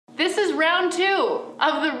is round 2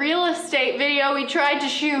 of the real estate video we tried to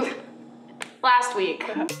shoot last week.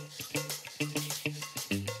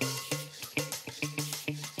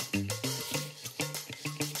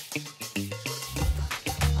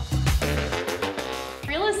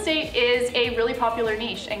 Real estate is a really popular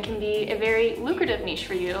niche and can be a very lucrative niche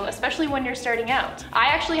for you, especially when you're starting out. I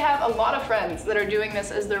actually have a lot of friends that are doing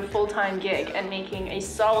this as their full-time gig and making a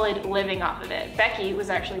solid living off of it. Becki was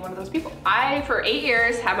actually one of those people. I, for 8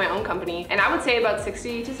 years, had my own company, and I would say about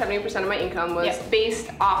 60 to 70% of my income was based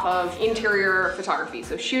off of interior photography.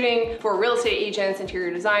 So shooting for real estate agents,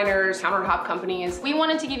 interior designers, countertop companies. We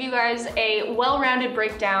wanted to give you guys a well-rounded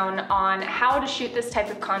breakdown on how to shoot this type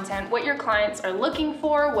of content, what your clients are looking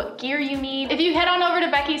for, what gear you need. If you head on over to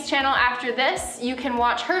Becki's channel after this, you can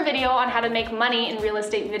watch her video on how to make money in real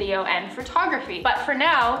estate video and photography. But for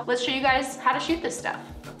now, let's show you guys how to shoot this stuff.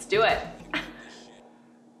 Let's do it.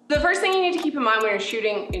 The first thing you need to keep in mind when you're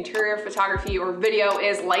shooting interior photography or video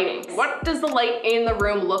is lighting. What does the light in the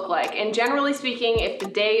room look like? And generally speaking, if the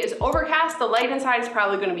day is overcast, the light inside is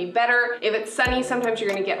probably gonna be better. If it's sunny, sometimes you're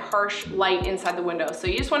gonna get harsh light inside the window. So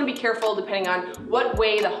you just wanna be careful depending on what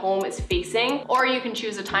way the home is facing. Or you can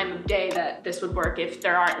choose a time of day that this would work if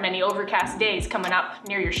there aren't many overcast days coming up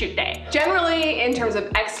near your shoot day. Generally, in terms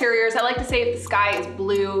of exteriors, I like to say if the sky is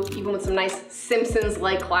blue, even with some nice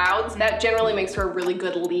Simpsons-like clouds, that generally makes for a really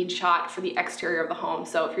good lead shot for the exterior of the home.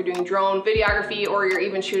 So if you're doing drone videography or you're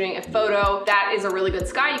even shooting a photo, that is a really good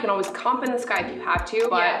sky. You can always comp in the sky if you have to,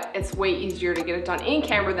 but it's way easier to get it done in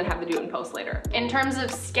camera than have to do it in post later. In terms of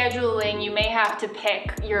scheduling, you may have to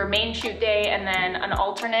pick your main shoot day and then an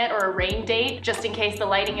alternate or a rain date, just in case the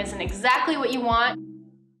lighting isn't exactly what you want.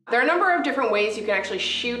 There are a number of different ways you can actually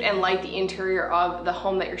shoot and light the interior of the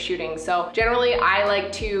home that you're shooting. So generally I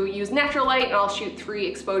like to use natural light and I'll shoot 3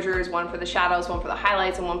 exposures, one for the shadows, one for the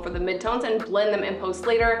highlights, and one for the midtones, and blend them in post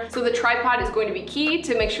later. So the tripod is going to be key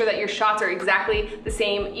to make sure that your shots are exactly the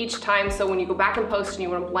same each time. So when you go back in post and you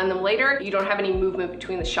want to blend them later, you don't have any movement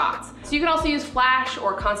between the shots. So you can also use flash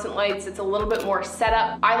or constant lights. It's a little bit more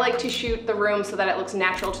setup. I like to shoot the room so that it looks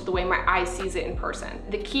natural to the way my eye sees it in person.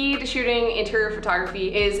 The key to shooting interior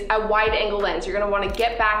photography is a wide angle lens. You're gonna wanna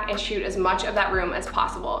get back and shoot as much of that room as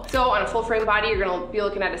possible. So on a full frame body, you're gonna be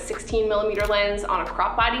looking at a 16mm lens. On a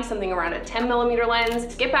crop body, something around a 10mm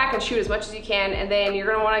lens. Get back and shoot as much as you can, and then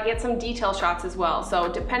you're gonna wanna get some detail shots as well.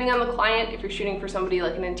 So depending on the client, if you're shooting for somebody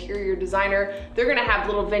like an interior designer, they're gonna have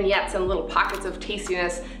little vignettes and little pockets of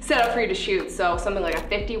tastiness set up for you to shoot. So something like a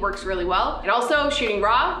 50 works really well. And also shooting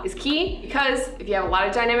raw is key, because if you have a lot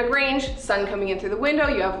of dynamic range, sun coming in through the window,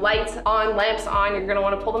 you have lights on, lamps on, you're gonna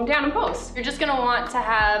wanna pull them down in post. You're just gonna want to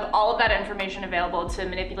have all of that information available to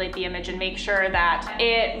manipulate the image and make sure that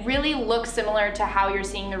it really looks similar to how you're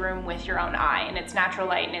seeing the room with your own eye, and its natural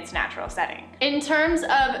light and its natural setting. In terms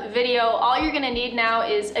of video, all you're gonna need now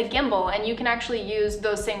is a gimbal, and you can actually use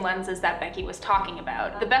those same lenses that Becki was talking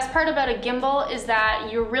about. The best part about a gimbal is that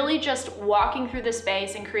you're really just walking through the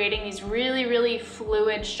space and creating these really, really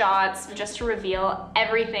fluid shots just to reveal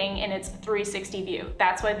everything in its 360 view.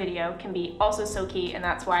 That's why video can be also so key, and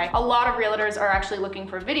that's why a lot of realtors are actually looking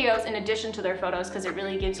for videos in addition to their photos, because it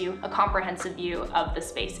really gives you a comprehensive view of the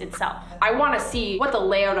space itself. I want to see what the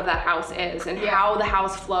layout of that house is and how the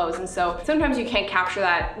house flows, and so sometimes you can't capture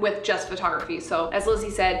that with just photography. So as Lizzie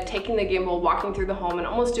said, taking the gimbal, walking through the home, and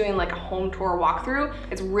almost doing like a home tour walkthrough,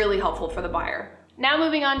 it's really helpful for the buyer. Now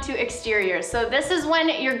moving on to exteriors. So this is when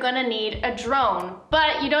you're gonna need a drone,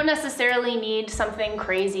 but you don't necessarily need something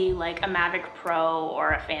crazy like a Mavic Pro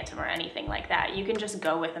or a Phantom or anything like that. You can just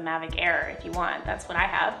go with a Mavic Air if you want. That's what I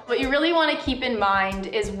have. What you really wanna keep in mind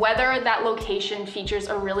is whether that location features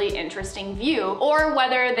a really interesting view, or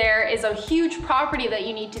whether there is a huge property that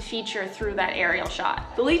you need to feature through that aerial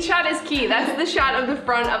shot. The lead shot is key. That's the shot of the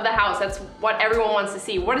front of the house. That's what everyone wants to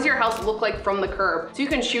see. What does your house look like from the curb? So you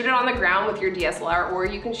can shoot it on the ground with your DSLR, or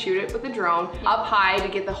you can shoot it with a drone up high to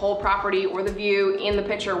get the whole property or the view in the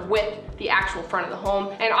picture with the actual front of the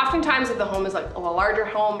home. And oftentimes if the home is like a larger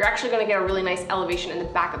home, you're actually gonna get a really nice elevation in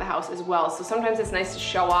the back of the house as well. So sometimes it's nice to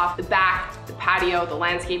show off the back, the patio, the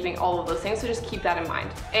landscaping, all of those things. So just keep that in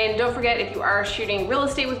mind. And don't forget, if you are shooting real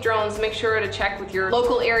estate with drones, make sure to check with your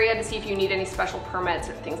local area to see if you need any special permits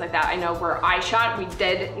or things like that. I know where I shot, we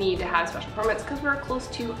did need to have special permits because we were close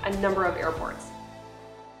to a number of airports.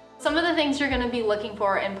 Some of the things you're gonna be looking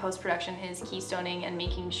for in post-production is keystoning and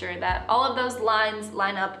making sure that all of those lines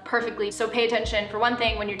line up perfectly. So pay attention, for one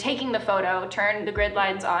thing, when you're taking the photo, turn the grid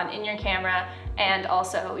lines on in your camera and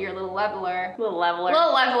also your little leveler. Little leveler.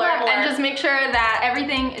 And just make sure that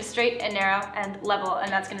everything is straight and narrow and level,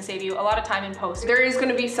 and that's gonna save you a lot of time in post. There is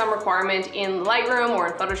gonna be some requirement in Lightroom or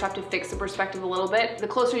in Photoshop to fix the perspective a little bit. The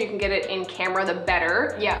closer you can get it in camera, the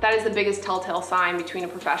better. Yeah. That is the biggest telltale sign between a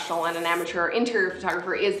professional and an amateur interior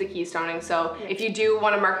photographer is the keystoning. So if you do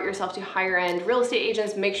wanna market yourself to higher end real estate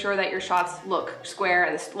agents, make sure that your shots look square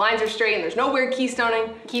and the lines are straight and there's no weird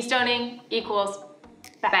keystoning. Keystoning equals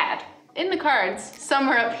bad. In the cards,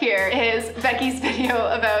 somewhere up here, is Becki's video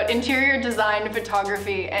about interior design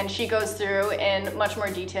photography, and she goes through in much more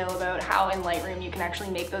detail about how in Lightroom you can actually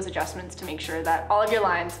make those adjustments to make sure that all of your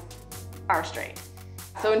lines are straight.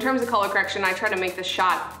 So in terms of color correction, I try to make the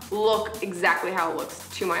shot look exactly how it looks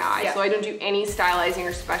to my eye. Yeah. So I don't do any stylizing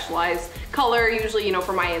or specialized color. Usually, you know,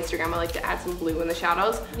 for my Instagram, I like to add some blue in the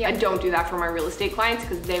shadows. Yeah. I don't do that for my real estate clients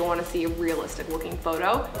because they want to see a realistic looking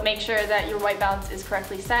photo. Make sure that your white balance is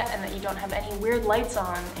correctly set and that you don't have any weird lights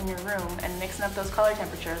on in your room, and mixing up those color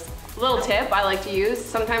temperatures. Little tip I like to use,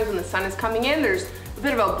 sometimes when the sun is coming in, there's a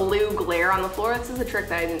bit of a blue glare on the floor. This is a trick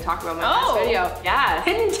that I didn't talk about in my last video. Yeah,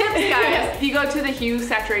 hidden tips, guys. If you go to the hue,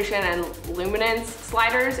 saturation, and luminance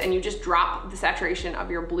sliders and you just drop the saturation of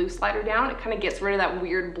your blue slider down, it kind of gets rid of that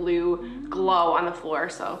weird blue glow on the floor.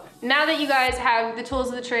 So now that you guys have the tools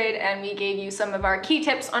of the trade and we gave you some of our key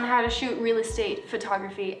tips on how to shoot real estate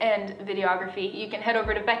photography and videography, you can head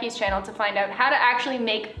over to Becki's channel to find out how to actually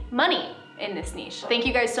make money in this niche. Thank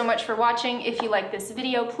you guys so much for watching. If you like this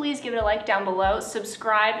video, please give it a like down below.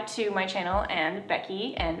 Subscribe to my channel and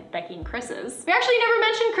Becki and Chris's. We actually never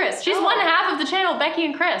mentioned Chris. She's one half of the channel, Becki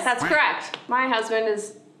and Chris. that's correct. My husband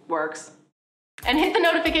works. And hit the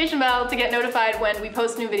notification bell to get notified when we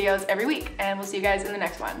post new videos every week. And we'll see you guys in the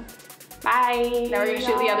next one. Bye. Now we're gonna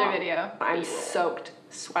shoot the other video. I'm soaked,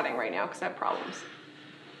 sweating right now because I have problems.